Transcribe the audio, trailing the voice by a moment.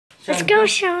Let's go,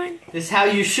 Sean. This is how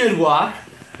you should walk,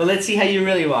 but let's see how you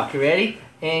really walk. You ready?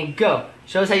 And go.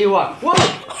 Show us how you walk. Whoa!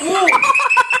 Whoa!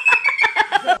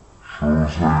 Show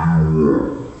us how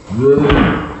you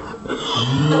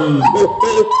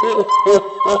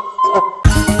walk.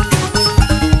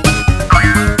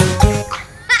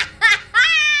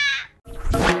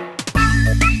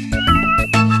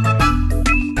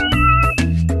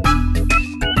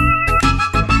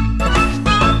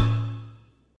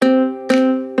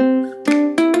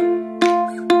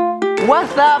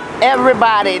 What's up,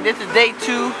 everybody? This is day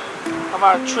 2 of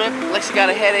our trip. Lexi got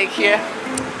a headache here.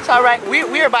 It's all right.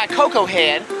 We are by Coco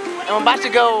Head, and we're about to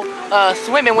go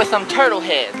swimming with some turtle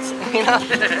heads. You know,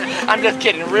 I'm just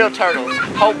kidding. Real turtles,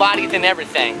 whole bodies and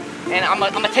everything. And I'm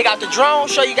gonna take out the drone,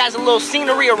 show you guys a little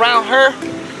scenery around her.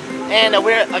 And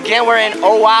we're in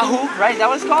Oahu, right? Is that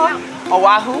what it's called?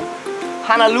 Oahu,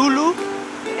 Honolulu,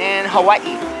 and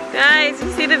Hawaii. Guys,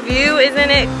 you see the view? Isn't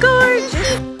it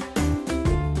gorgeous?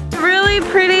 Really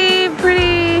pretty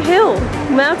hill,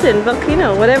 mountain,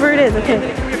 volcano, whatever it is, okay.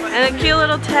 And a cute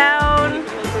little town.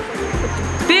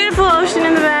 Beautiful ocean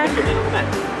in the back.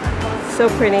 So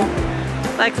pretty.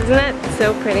 Lex, isn't it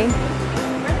so pretty?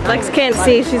 Lex can't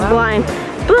see, she's blind.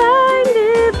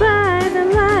 Blinded by the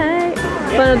light.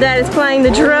 Little Dad is flying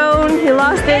the drone. He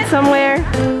lost it somewhere.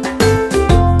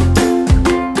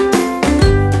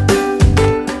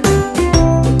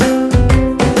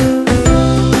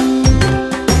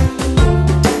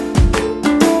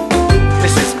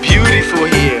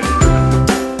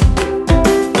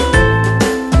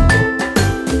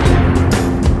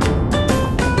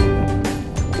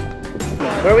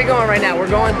 Where are we going right now? We're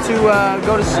going to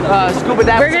go to scuba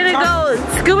dive. We're gonna go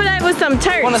scuba dive with some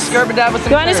turds. Want to scuba dive with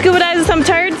some turds? You want to scuba dive with some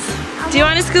turds? Do you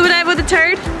want to scuba dive with a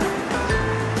turd?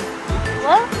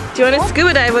 What? Do you want to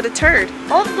scuba dive with a turd?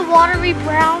 Oh, the water be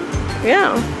brown.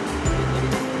 Yeah.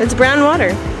 It's brown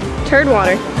water. Turd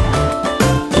water.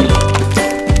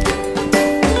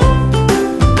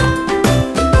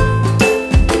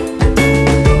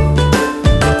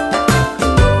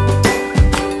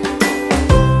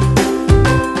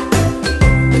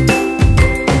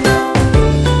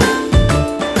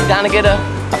 Down to get a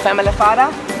family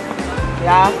photo?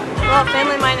 Yeah. Well,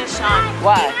 family minus Sean.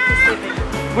 Why? He's sleeping.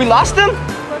 We lost him?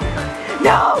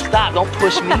 No, stop, don't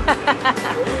push me.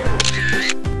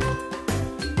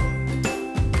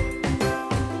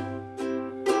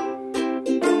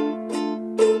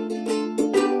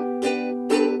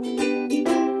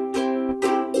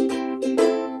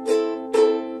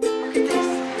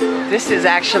 This is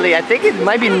actually, I think it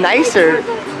might be nicer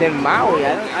than Maui.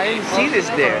 I didn't see this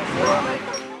there.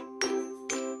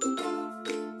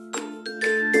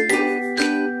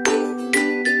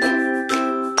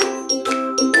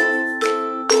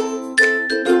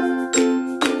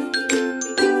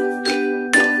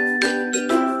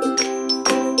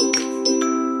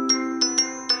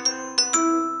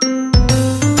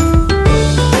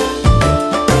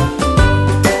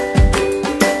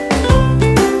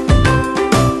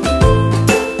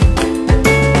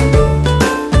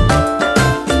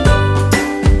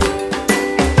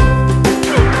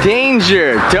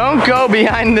 Danger! Don't go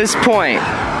behind this point.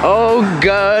 Oh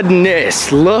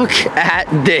goodness, look at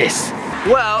this.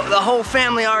 Well, the whole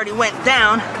family already went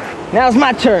down. Now it's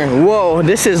my turn. Whoa,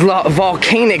 this is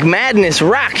volcanic madness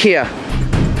rock here.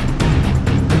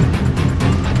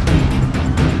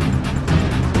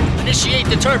 Initiate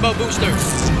the turbo booster.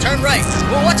 Turn right.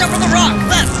 Well, watch out for the rock.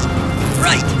 Left.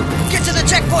 Right. Get to the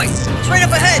checkpoint. Straight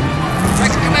up ahead.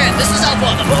 Track to command. This is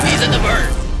Alpha. The bogey's in the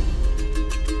bird.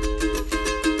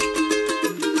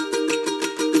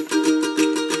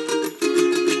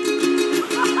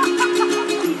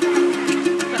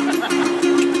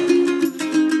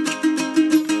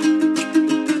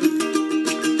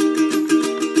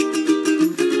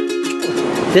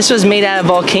 This was made out of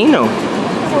volcano.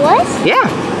 It was? Yeah.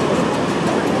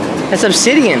 That's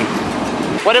obsidian.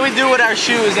 What did we do with our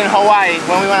shoes in Hawaii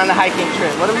when we went on the hiking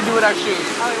trip? What did we do with our shoes?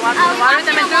 Oh, we walked in the water with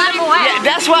them and threw them away. Yeah,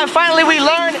 that's why finally we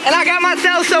learned, and I got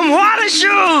myself some water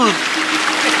shoes.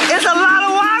 It's a lot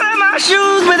of water in my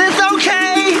shoes, but it's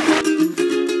okay.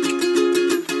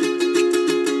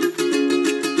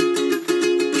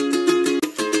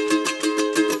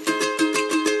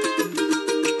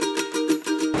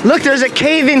 Look, there's a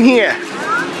cave in here.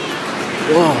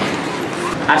 Whoa.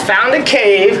 I found a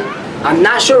cave. I'm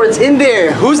not sure what's in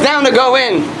there. Who's down to go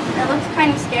in? That looks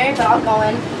kind of scary, but I'll go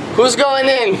in. Who's going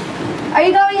in? Are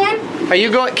you going in? Are you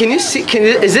going? Can you see?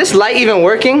 Is this light even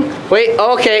working? Wait.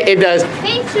 Okay, it does.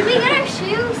 Hey, should we get our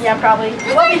shoes? Yeah, probably.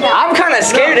 I'm kind of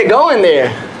scared to go in there.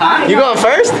 Huh? You going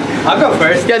first? I'll go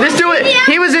first. Yeah, this dude.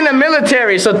 He was in the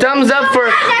military, so thumbs up for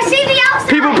I see the outside.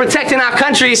 people protecting our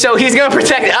country. So he's gonna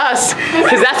protect us,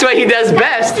 because that's what he does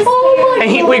best.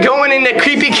 And we're going in the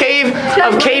creepy cave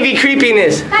of cavey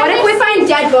creepiness. What if we find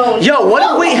dead bones? Yo, what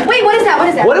if we? Wait, what is that? What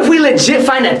is that? What if we legit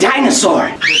find a dinosaur?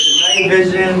 Night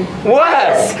vision.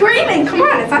 What? Screaming! Come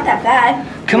on, it's not that bad.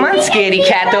 Come on, scaredy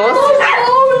catos.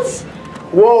 Bones!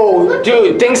 Whoa,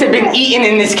 dude, things have been eaten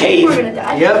in this cave. We're gonna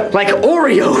die. Yep. Like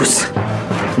Oreos.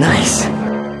 Nice.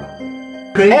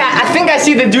 Hey, I think I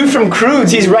see the dude from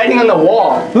Crudes. He's writing on the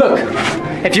wall. Look,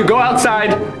 if you go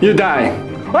outside, you die.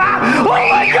 Ah! Oh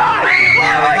my God!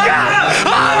 Oh my God!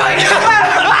 Oh my God!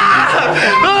 Ah!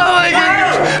 Oh my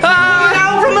goodness!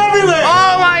 Ah! From everywhere.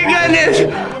 Oh my goodness!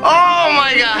 Oh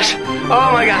my gosh!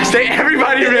 Oh my gosh!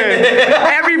 Everybody ran!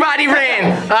 Everybody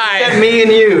ran! All right. Me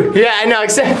and you. Yeah, I know.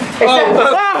 Except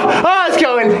oh, it's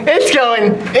going! It's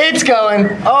going! It's going!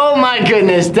 Oh my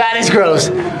goodness! That is gross.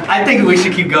 I think we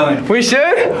should keep going. We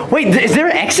should? Wait, is there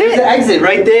an exit? The exit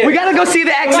right there. We gotta go see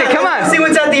the exit. Come on. See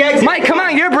what's at the exit. Mike, come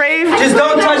on. You're brave. Just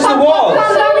don't touch the wall.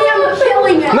 Sorry, I'm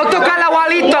killing it. No toca la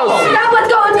walitos. Stop, let's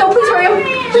go, please hurry up.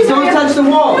 Please Don't hurry up. touch the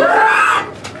wall.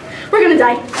 We're gonna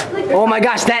die. Oh my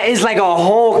gosh, that is like a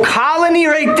whole colony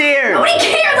right there. Nobody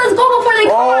cares, let's go before they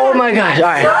come. Oh my gosh. All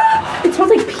right. It smells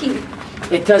like pee.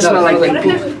 It does smell like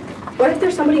pee. What if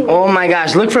there's somebody? Oh my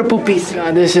gosh, look for poopies.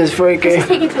 God, this is This freaking. is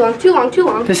taking too long, too long, too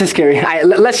long. This is scary. All right,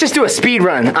 let's just do a speed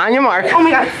run. On your mark. Oh my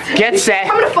God. Get set.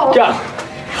 I'm gonna fall. Go.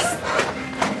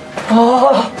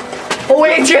 Oh. Oh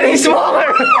wait, it's getting smaller.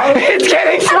 It's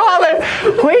getting smaller.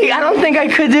 Wait, I don't think I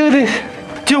could do this.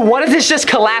 Dude, what if this just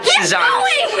collapses on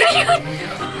us?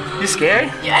 You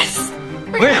scared? Yes.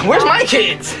 Where's my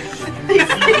kids?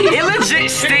 It legit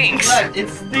stinks. It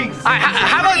stinks. All right,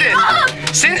 how about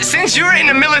this? Since you're in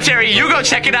the military, you go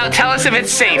check it out. Tell us if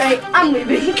it's safe. Right, I'm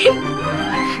leaving.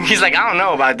 He's like, I don't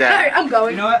know about that. Alright, I'm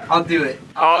going. You know what? I'll do it.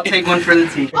 I'll take one for the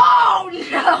team. Oh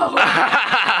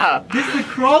no! This is the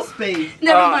crawl space.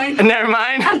 Never mind. Never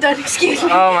mind. I'm done, excuse me.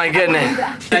 Oh my goodness.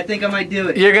 I think I might do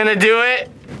it. You're gonna do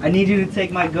it? I need you to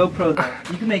take my GoPro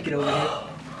though. You can make it over here.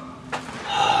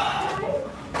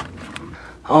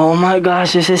 Oh my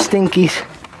gosh, this is stinkies.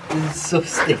 This is so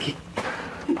sticky.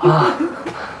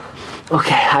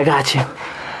 Okay, I got you.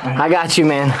 I got you,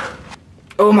 man.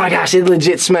 Oh my gosh, it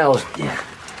legit smells. Yeah.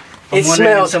 It I'm wondering if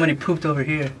smells. somebody pooped over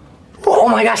here. Oh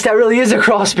my gosh, that really is a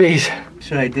crawl space.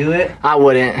 Should I do it? I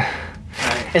wouldn't.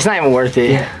 It's not even worth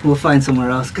it. Yeah. We'll find somewhere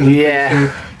else.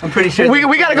 Yeah. I'm pretty sure.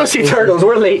 We gotta go see turtles.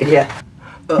 We're late. Yeah.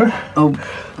 All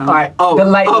right. Oh, The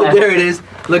light left. there it is.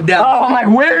 Look down. Oh, I'm like,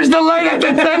 where's the light at the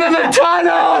end of the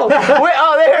tunnel? Wait,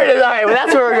 oh, there it is. All right, well,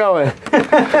 that's where we're going.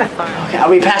 Okay, are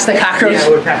we past the cockroach? Yeah,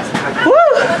 we're past. Woo!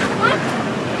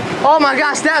 Oh my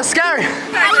gosh, that was scary.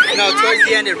 No, towards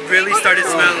the end it really started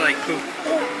smelling like poop.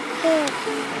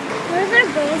 Were there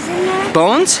bones in there?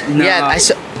 Bones? No. Yeah, I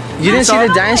saw. You didn't see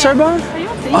the dinosaur bone?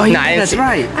 Oh, No, I didn't that's see-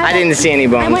 right. I didn't see any I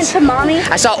went bones. to mommy.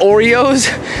 I saw Oreos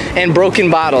and broken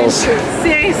bottles.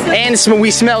 Seriously? And we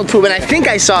smelled poop, and I think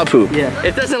I saw poop. Yeah.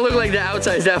 It doesn't look like the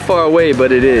outside's that far away,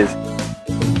 but it is.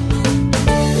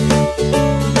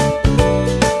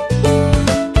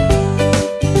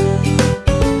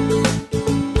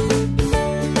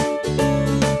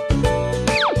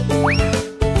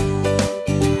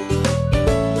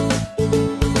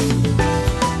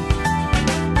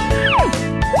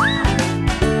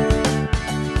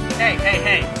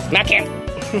 Hey. Not him.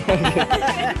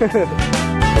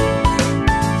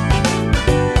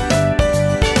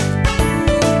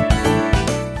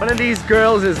 One of these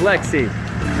girls is Lexi.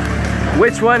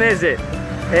 Which one is it?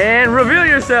 And reveal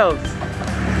yourselves.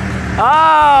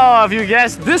 Oh, if you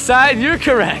guessed this side, you're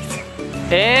correct.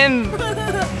 And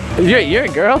you're a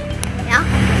girl?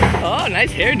 Yeah. Oh,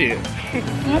 nice hairdo.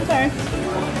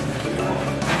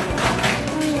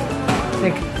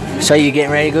 So you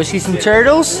getting ready to go see some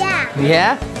turtles? Yeah.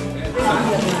 Yeah?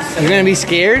 You're gonna be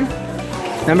scared?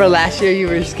 Remember last year you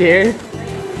were scared?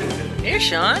 Here,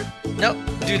 Sean. No,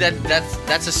 dude,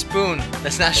 that's a spoon.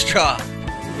 That's not straw.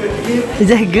 Is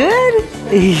that good?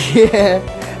 Yeah.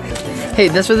 Hey,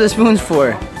 that's what the spoon's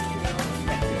for.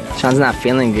 Sean's not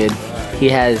feeling good. He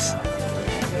has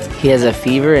a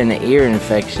fever and an ear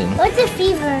infection. What's a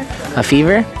fever? A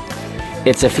fever?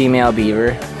 It's a female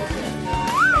beaver.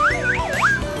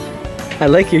 I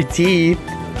like your teeth.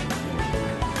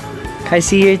 Can I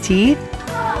see your teeth?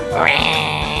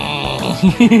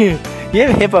 You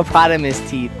have hippopotamus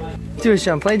teeth. Do it,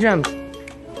 Sean. Play drums.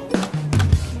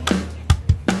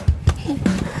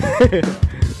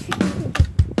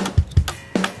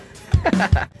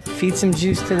 Feed some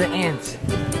juice to the ants.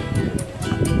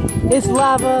 It's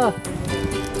lava.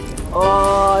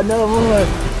 Oh, another one.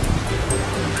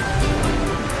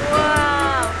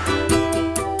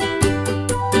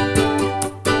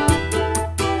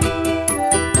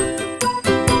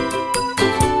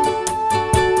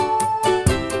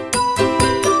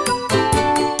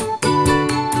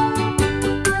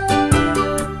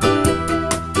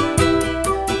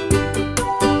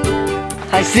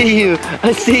 I see you.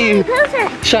 I see you.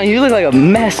 Sean, you look like a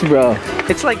mess, bro.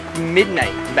 It's like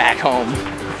midnight back home.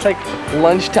 It's like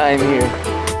lunchtime here.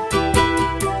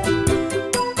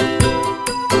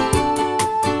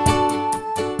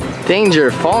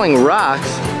 Danger, falling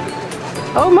rocks.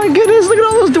 Oh my goodness, look at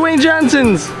all those Dwayne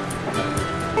Johnsons.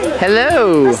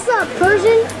 Hello. What's up,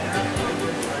 Persian?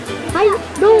 How you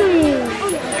doing?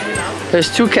 There's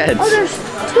two cats. Oh, there's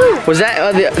two. Was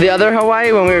that the other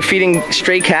Hawaii when we were feeding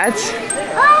stray cats?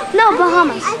 No,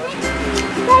 Bahamas.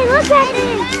 Hey, look at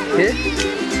it. Yeah.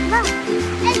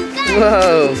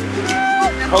 Whoa.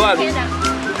 Hold on.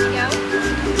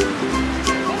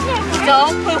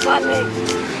 Don't poop on me.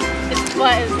 Its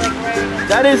butt is like right.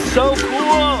 That is so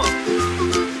cool.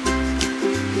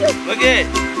 Look at it.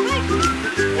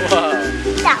 Whoa.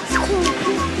 That's cool.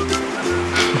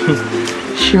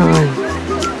 Sean,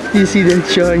 you see that,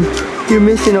 Sean? You're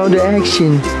missing all the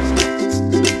action.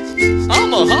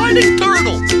 I'm a hiding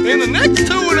turtle. In the next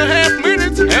 2.5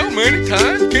 minutes, how many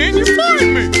times can you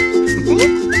find me?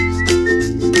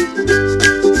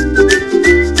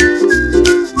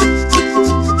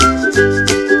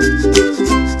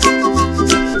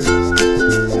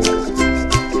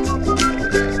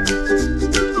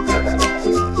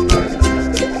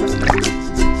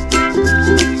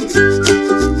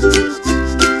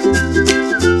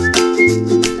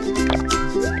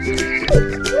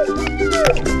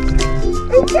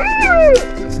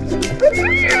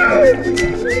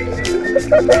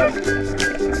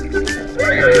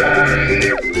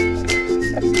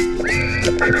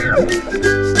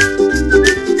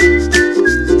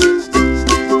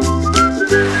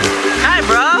 Hi,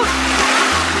 bro.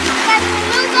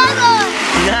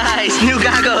 Nice, new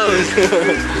goggles.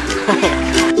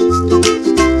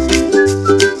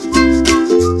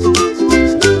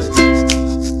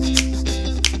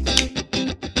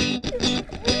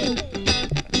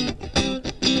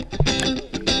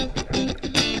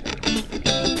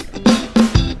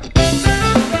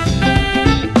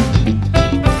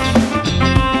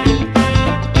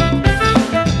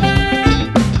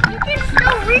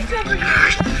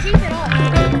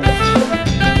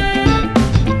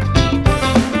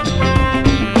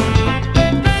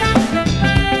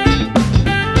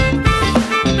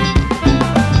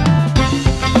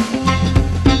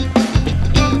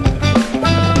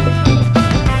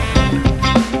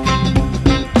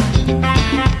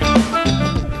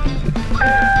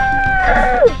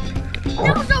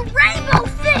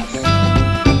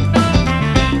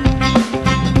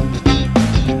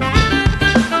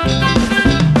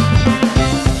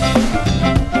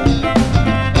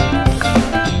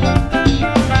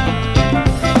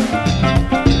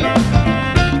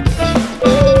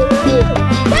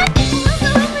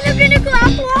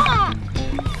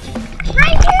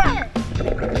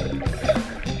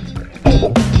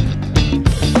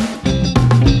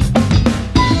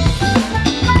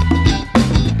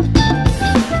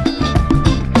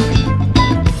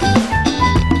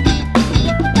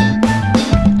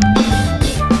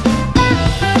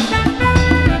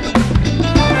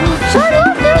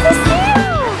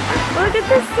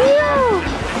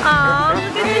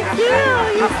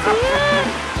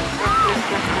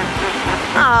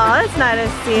 Oh, that's not a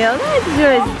seal. That's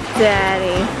just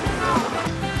daddy.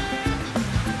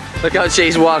 Look how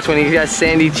Chase walks when he's got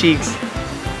sandy cheeks.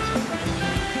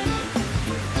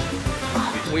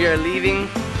 We are leaving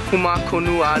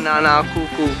Humakunua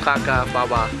Kuku Kaka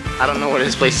Baba. I don't know what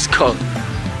this place is called.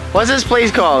 What's this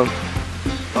place called?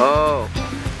 Oh,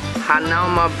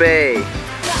 Hanauma Bay.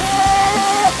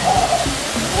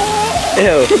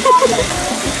 Ew.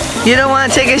 You don't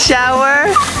want to take a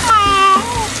shower?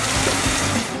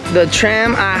 The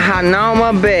tram at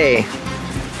Hanauma Bay.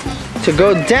 To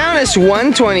go down it's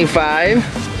 $125.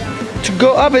 To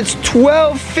go up it's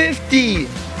 $12.50.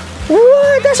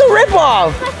 What? That's a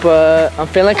ripoff. But I'm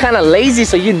feeling kind of lazy,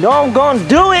 so you know I'm gonna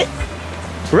do it,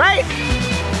 right?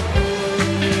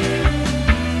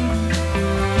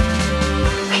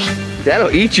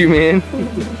 That'll eat you, man.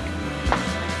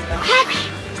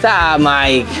 Stop,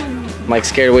 Mike. Mike's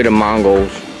scared away the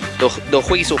Mongols. The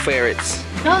Huiso ferrets.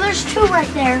 No, there's two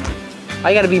right there.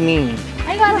 I gotta be mean.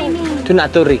 I gotta be mean. To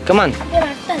Naturi. Come on.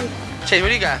 Yeah, Chase, what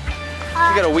do you got?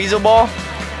 You got a weasel ball?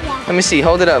 Yeah. Let me see.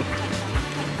 Hold it up.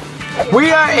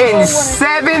 We are in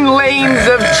 7 lanes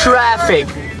of traffic.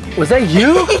 Was that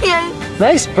you?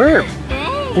 Nice burp.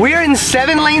 We are in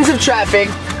 7 lanes of traffic,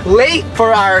 late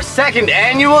for our 2nd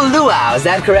annual luau. Is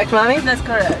that correct, Mommy? That's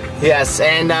correct. Yes,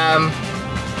 and I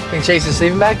think Chase is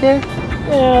sleeping back there?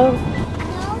 Yeah.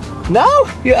 No?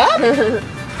 You up?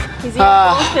 He's eating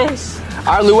goldfish.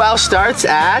 Our luau starts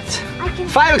at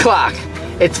 5 o'clock.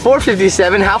 It's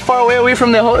 4:57. How far away are we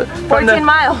from the hotel? 14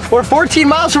 miles. We're 14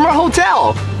 miles from our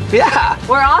hotel. Yeah.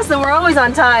 We're awesome. We're always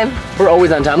on time. We're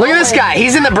always on time. Look at this guy.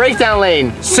 He's in the breakdown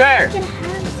lane. Sir.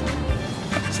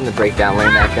 He's in the breakdown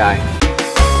lane, that guy.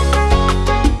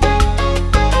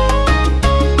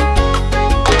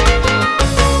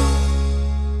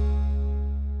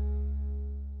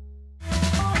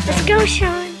 Let's go,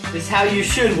 Sean. This is how you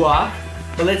should walk,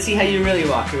 but let's see how you really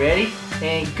walk. You ready?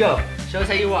 And go. Show us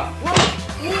how you walk.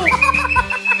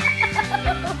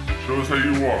 Show us how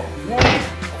you walk.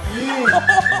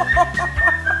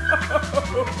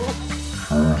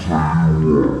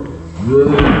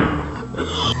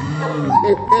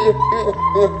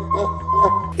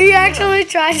 He actually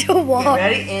tried to walk.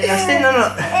 Ready? And now stand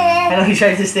up. I know he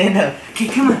tried to stand up. Okay,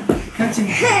 come on. Come to me.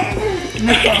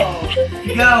 No.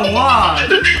 You gotta walk.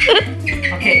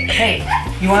 Okay, hey.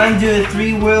 You wanna do a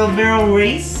 3-wheelbarrow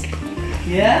race?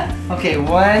 Yeah? Okay,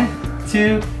 1,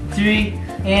 2, 3,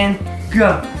 and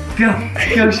go. Go.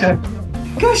 Go, Sean.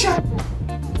 Go, Sean.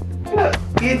 Go.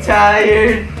 You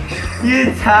tired?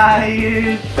 You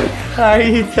tired? Are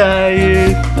you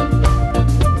tired?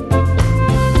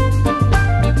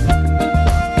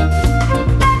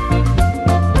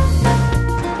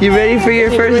 You ready for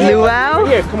your first luau?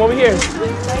 Here, come over here.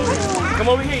 Come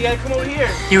over here, you gotta come over here.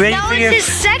 You ready That for was your his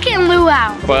second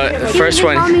luau. But the He first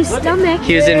was in one, Mommy's stomach.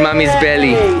 he was in Mommy's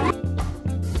belly.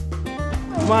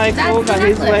 Michael got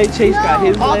his way, Chase got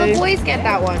his way. All the boys get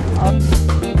that one.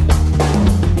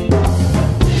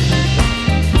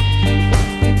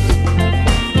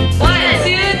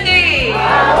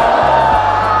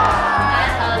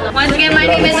 Once again, my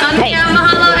name is Amia.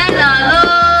 Mahalo and aloha.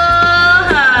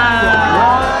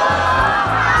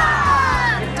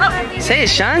 Say it,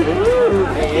 Sean.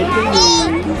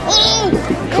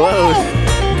 Close.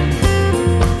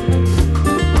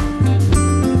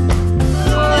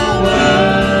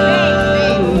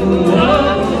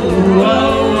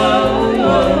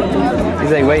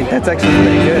 He's like, wait, that's actually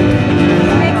pretty good.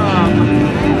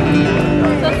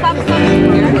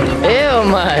 Ew,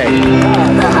 my.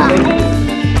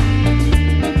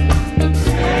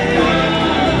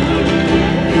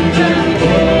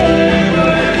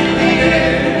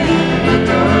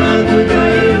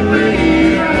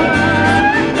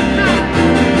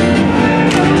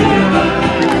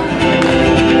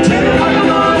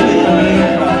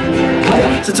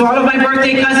 So to all of my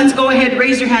birthday cousins, go ahead,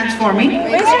 raise your hands for me.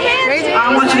 Raise your hands.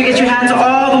 I want you to get your hands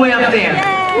all the way up there.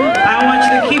 I want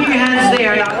you to keep your hands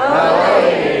there. Now.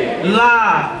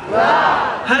 La.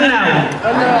 Hanau.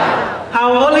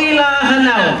 Haoli la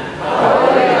hanau.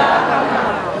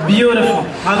 Beautiful.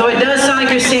 Although it does sound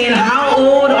like you're saying, how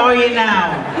old are you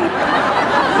now?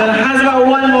 But how's about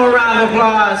one more round of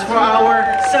applause for our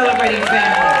celebrating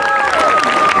family?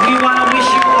 We want to wish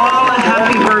you all a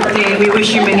happy birthday. We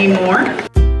wish you many more.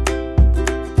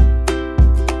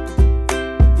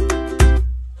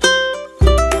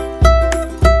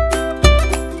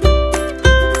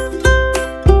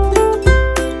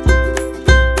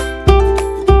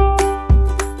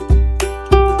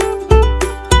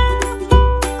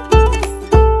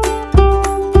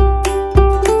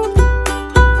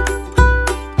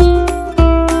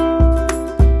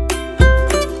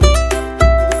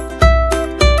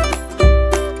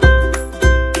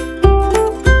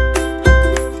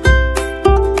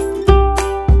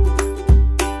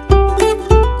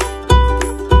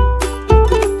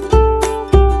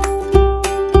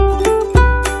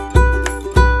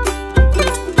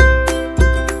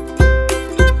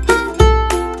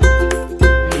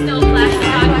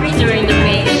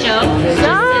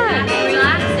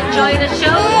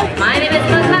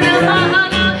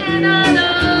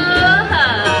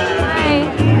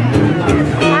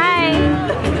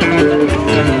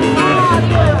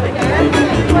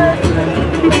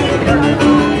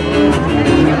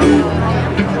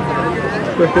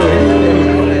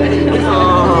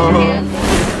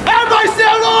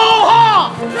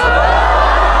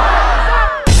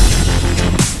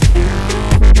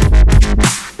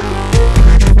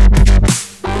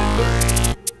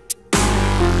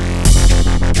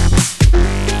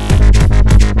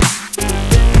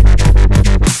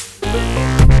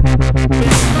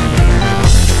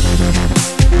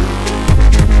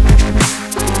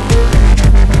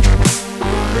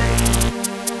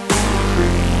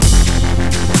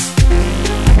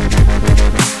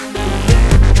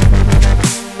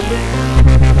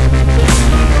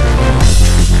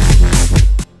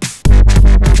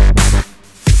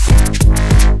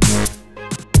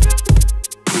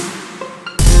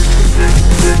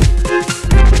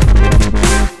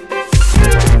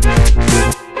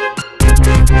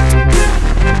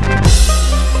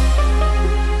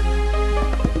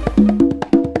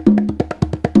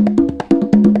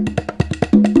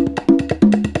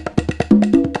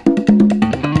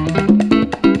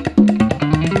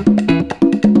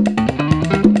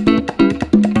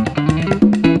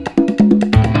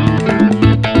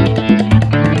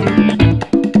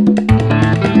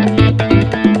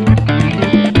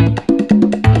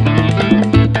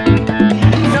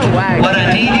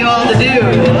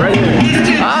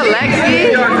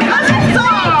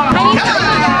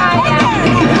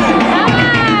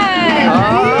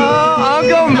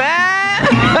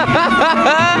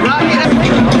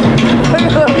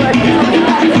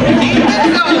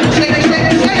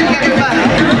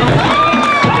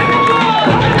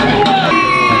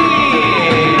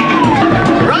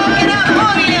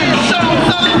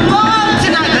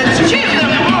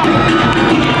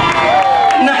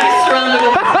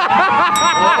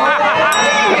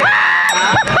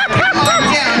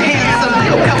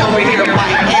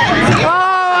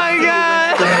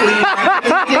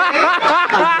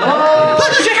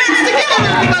 Put your hands together,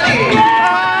 everybody!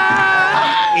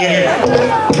 Yeah.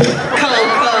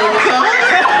 Coco.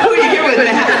 Who are you here with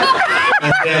now?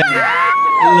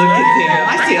 Look at them.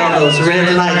 I see all those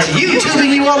red lights.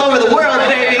 YouTubing you all over the world,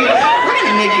 baby. We're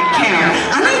gonna make it count.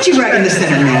 I need you right in the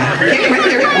center now. Okay, right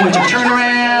there. I want you to turn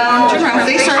around,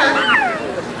 face her.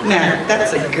 Now,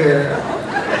 that's a girl.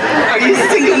 Are you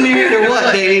single, married, or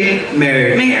what, baby?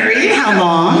 Married. Married? How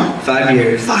long? 5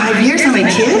 years. 5 years? How many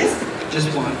kids?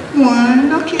 Just one.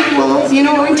 One. Okay, well, you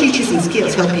know, we're gonna teach you some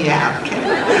skills, help you out, okay?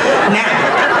 Now,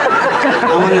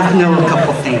 I want to know a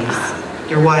couple things.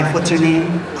 Your wife, what's her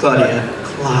name? Claudia.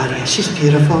 Claudia. She's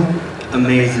beautiful.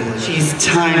 Amazing. She's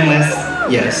timeless.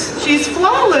 Yes. She's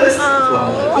flawless.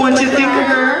 Flawless. I want you to think of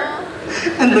her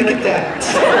and look at that.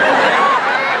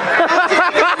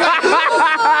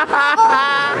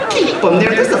 Keep them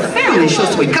there. There's a family show,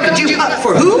 so we covered you up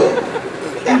for who?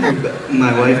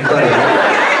 My wife, Claudia.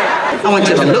 I want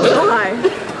you to look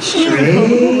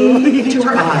straight into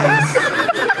her eyes.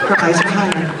 Her eyes are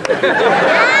higher.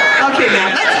 Okay, now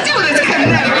let's do this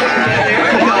kinetic. There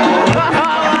we go.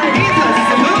 He's a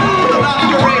smooth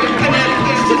operator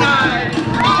kinetic tonight.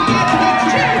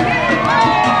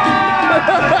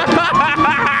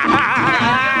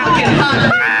 Looking hot.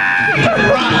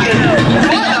 Rocking.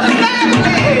 What a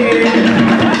family.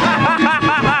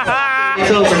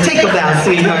 It's over. Take a bow,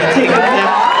 sweetheart. Take a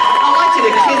bow. I want you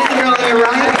to kiss the girl on your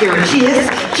right. Give her a kiss.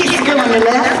 Kiss the girl on your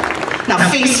left. Now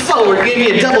face forward. Give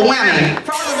you a double whammy.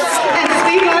 And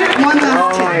sweetheart, one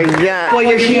last time. While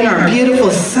you're here in our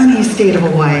beautiful sunny state of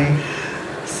Hawaii,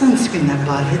 sunscreen that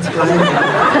body. It's blinding. A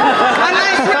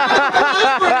nice round of applause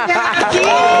for Jackie.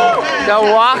 The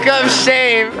walk of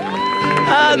shame.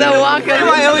 Oh, the walk of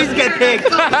I always get picked.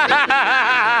 We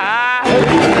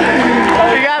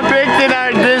got picked in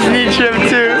our Disney trip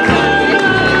too.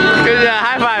 Good job.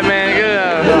 High five, man. Good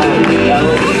job.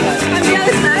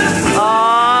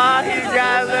 Oh, he's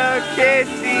got a little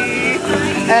kissy.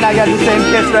 And I got the same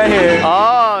kiss right here.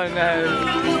 Oh, nice.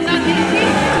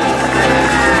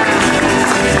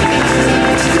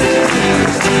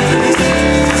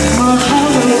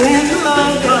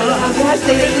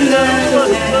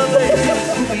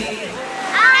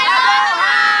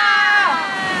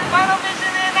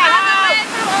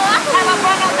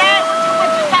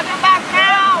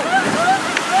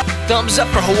 Thumbs up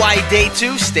for Hawaii Day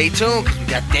 2. Stay tuned, because we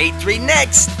got Day 3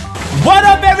 next. What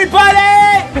up, everybody?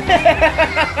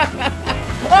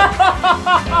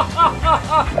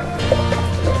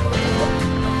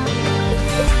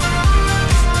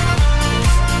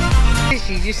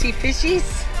 Fishies, you see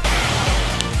fishies?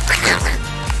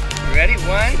 Ready?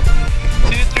 1,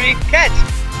 2, 3, catch!